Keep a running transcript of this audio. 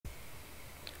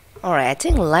Alright, I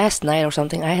think last night or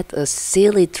something I had a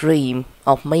silly dream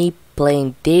of me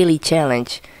playing daily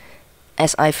challenge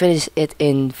as I finished it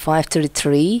in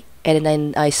 5:33 and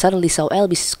then I suddenly saw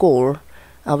LB's score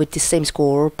with the same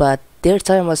score, but their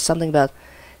time was something about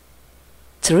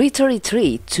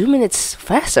 3:33, 2 minutes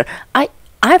faster. I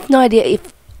have no idea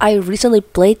if I recently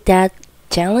played that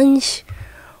challenge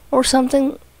or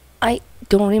something. I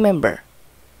don't remember.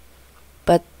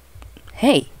 But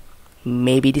hey,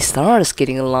 maybe the stars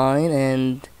getting in line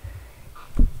and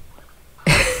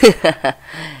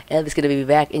Elvis gonna be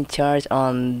back in charge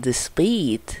on the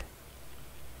speed.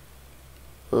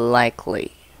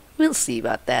 Likely. We'll see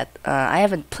about that. I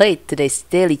haven't played today's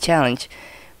daily challenge,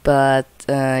 but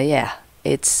yeah,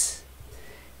 it's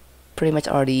pretty much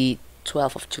already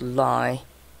 12th of July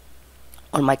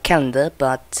on my calendar,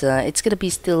 but it's gonna be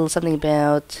still something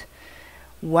about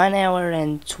 1 hour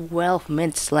and 12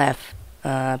 minutes left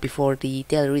before the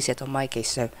daily reset on my case.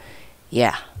 So,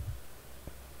 yeah.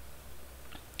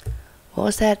 What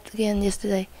was that again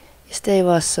yesterday? Yesterday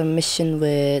was a mission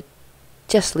with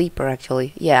just Leaper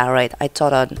actually. Yeah, right. I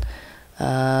thought on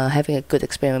having a good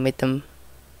experiment with them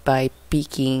by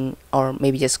peeking or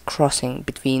maybe just crossing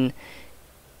between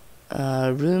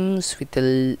rooms with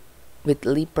the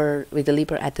leaper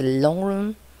at the long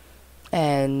room,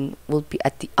 and will be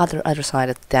at the other side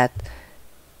of that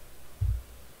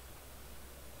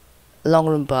long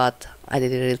room. But I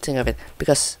didn't really think of it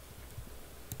because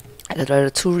I got rather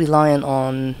too reliant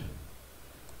on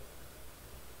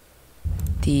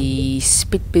the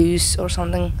speed boost or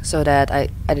something, so that I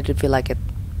didn't feel like it.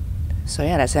 So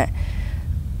yeah, that's it.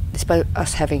 Despite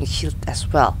us having a shield as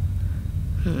well.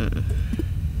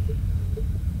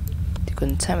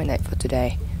 Decontaminate for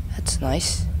today. That's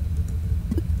nice.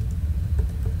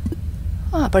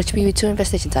 But with two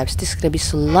investigation types, this is gonna be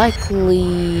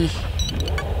slightly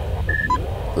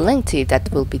lengthy.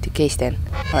 That will be the case then.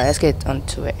 Alright, let's get on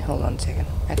to it. Hold on a second.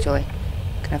 Actually,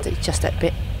 gonna have to adjust that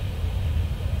bit.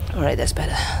 Alright, that's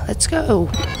better. Let's go.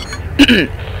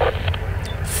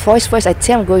 Voice, I think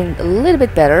I'm going a little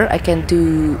bit better. I can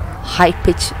do high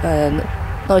pitch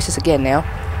noises again now,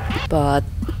 but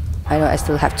I know I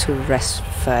still have to rest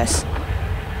first.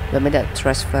 Let me not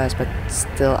rest first, but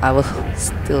still, I will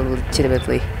still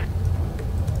legitimately.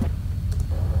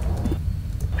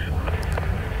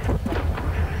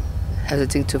 Have to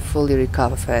think to fully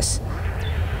recover first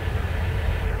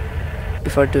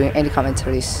before doing any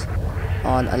commentaries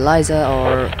on Eliza,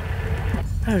 or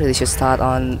I really should start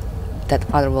on that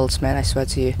other worlds, man. I swear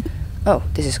to you. Oh,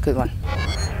 this is a good one.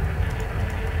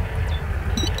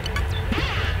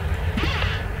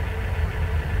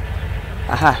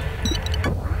 Aha.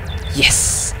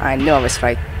 Yes, I know I was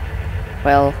right.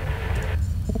 Well,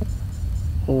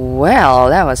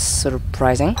 that was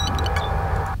surprising.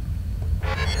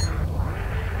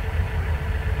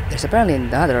 There's apparently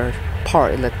another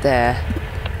part in there,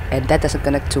 and that doesn't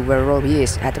connect to where Robbie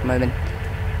is at the moment.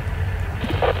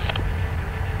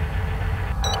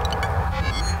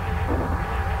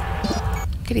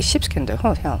 Okay, these ships can do.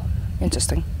 Oh hell,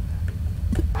 interesting.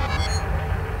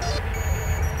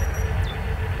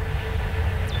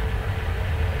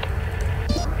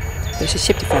 There's a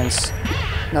ship defense,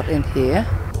 not in here.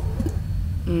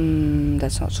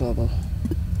 That's not solvable.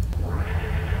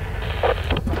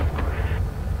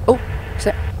 Oh, is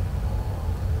that?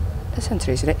 That's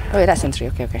entry, is it? Oh yeah, that's entry.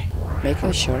 Okay.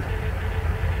 Making sure.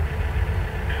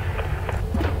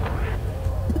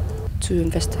 Two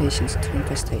infestations.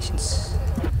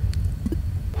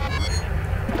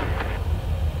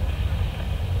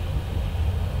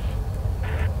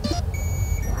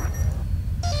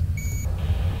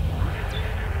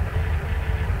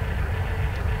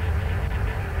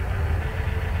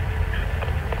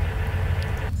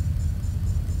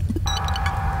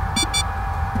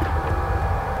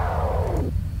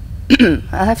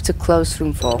 I have to close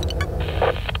room 4.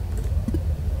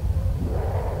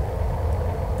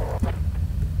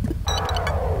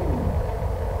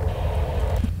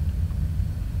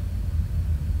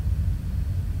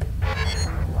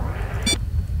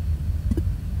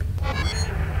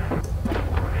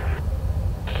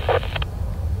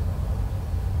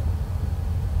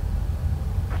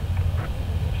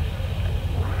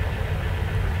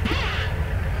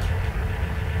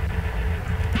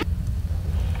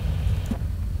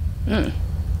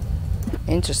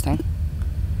 Interesting.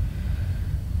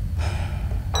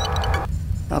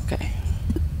 Okay.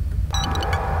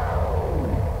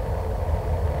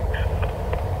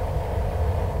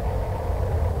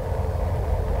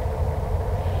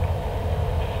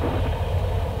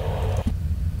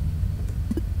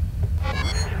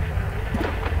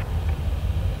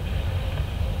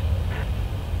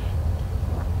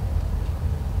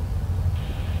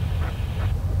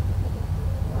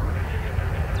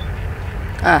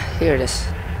 Ah, here it is.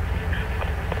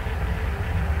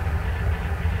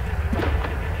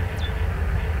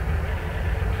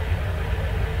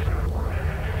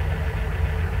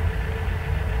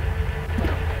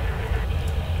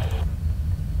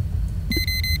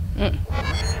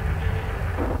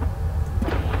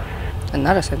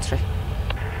 Another sentry.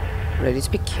 Ready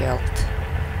to be killed.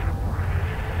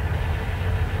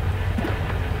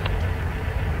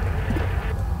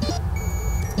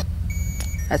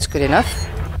 That's good enough.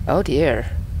 Oh dear.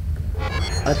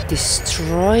 A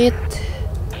destroyed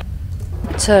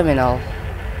terminal.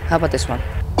 How about this one?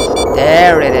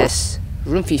 There it is.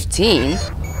 Room 15.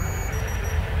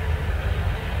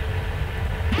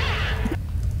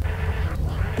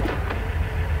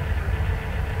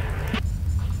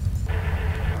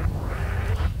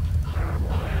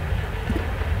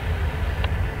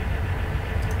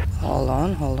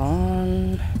 Hold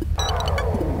on.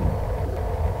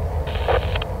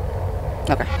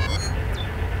 Okay.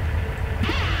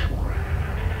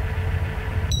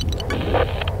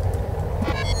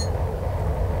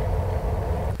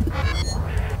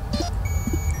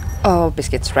 Oh,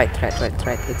 biscuits. Right.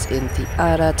 It's in the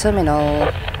other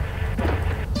terminal.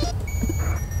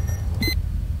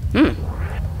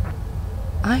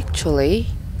 Actually,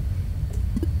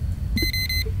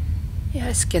 yeah,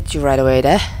 let's get you right away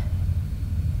there.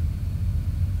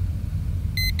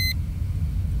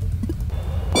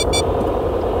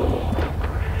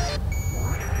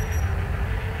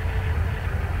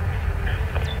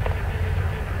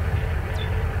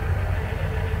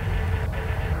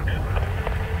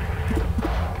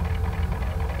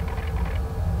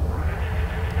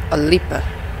 A leaper.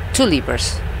 2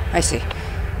 leapers. I see.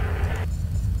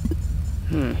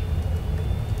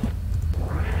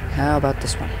 How about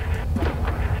this one?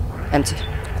 Empty.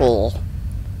 Cool.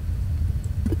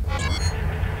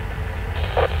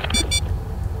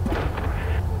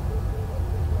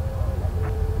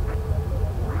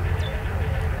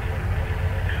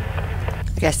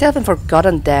 Okay, I still haven't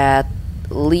forgotten that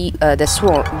the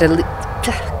swarm,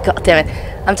 god damn it.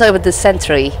 I'm talking about the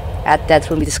sentry at that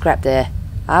room we described there.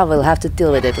 I will have to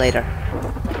deal with it later.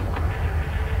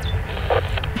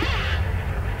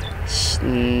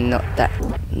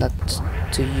 Not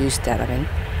to use that, I mean.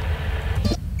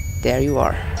 There you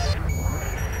are.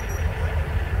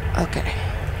 Okay.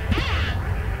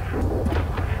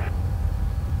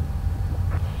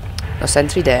 No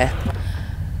sentry there.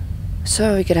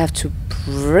 So we're gonna have to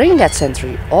bring that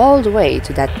sentry all the way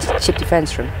to that ship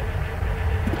defense room.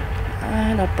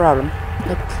 No problem.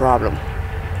 No problem.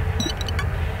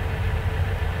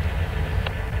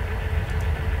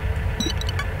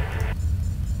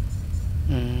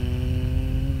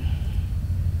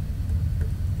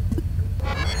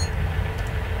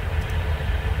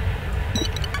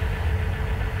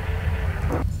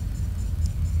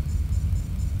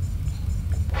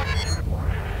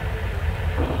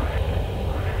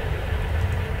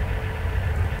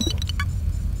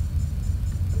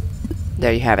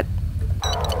 There you have it.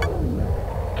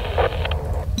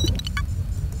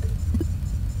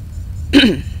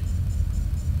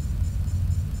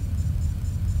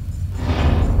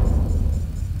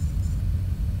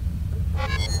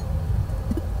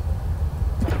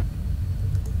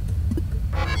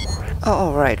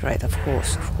 Oh, right, of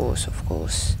course.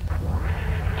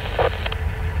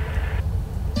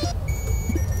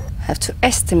 Have to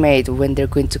estimate when they're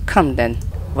going to come then.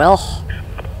 Well,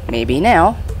 maybe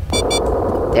now.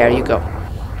 There you go.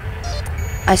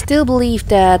 I still believe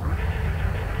that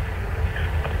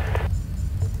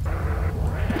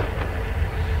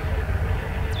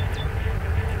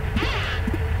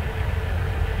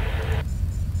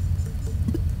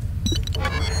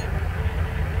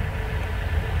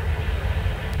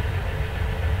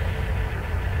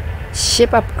ship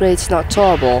upgrades not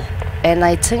tolerable, and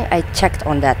I think I checked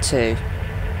on that too.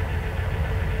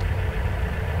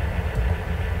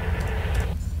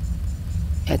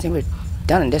 I think we're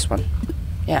done in this one.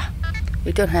 Yeah,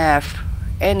 we don't have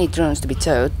any drones to be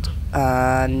towed,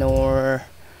 nor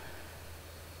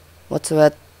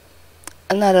whatsoever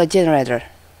another generator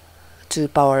to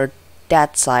power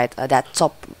that side, that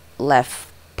top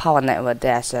left power network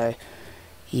there. So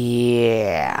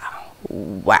yeah,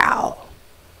 wow,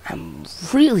 I'm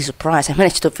really surprised I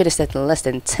managed to finish that in less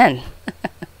than 10.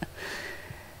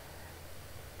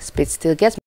 Speed still gets me.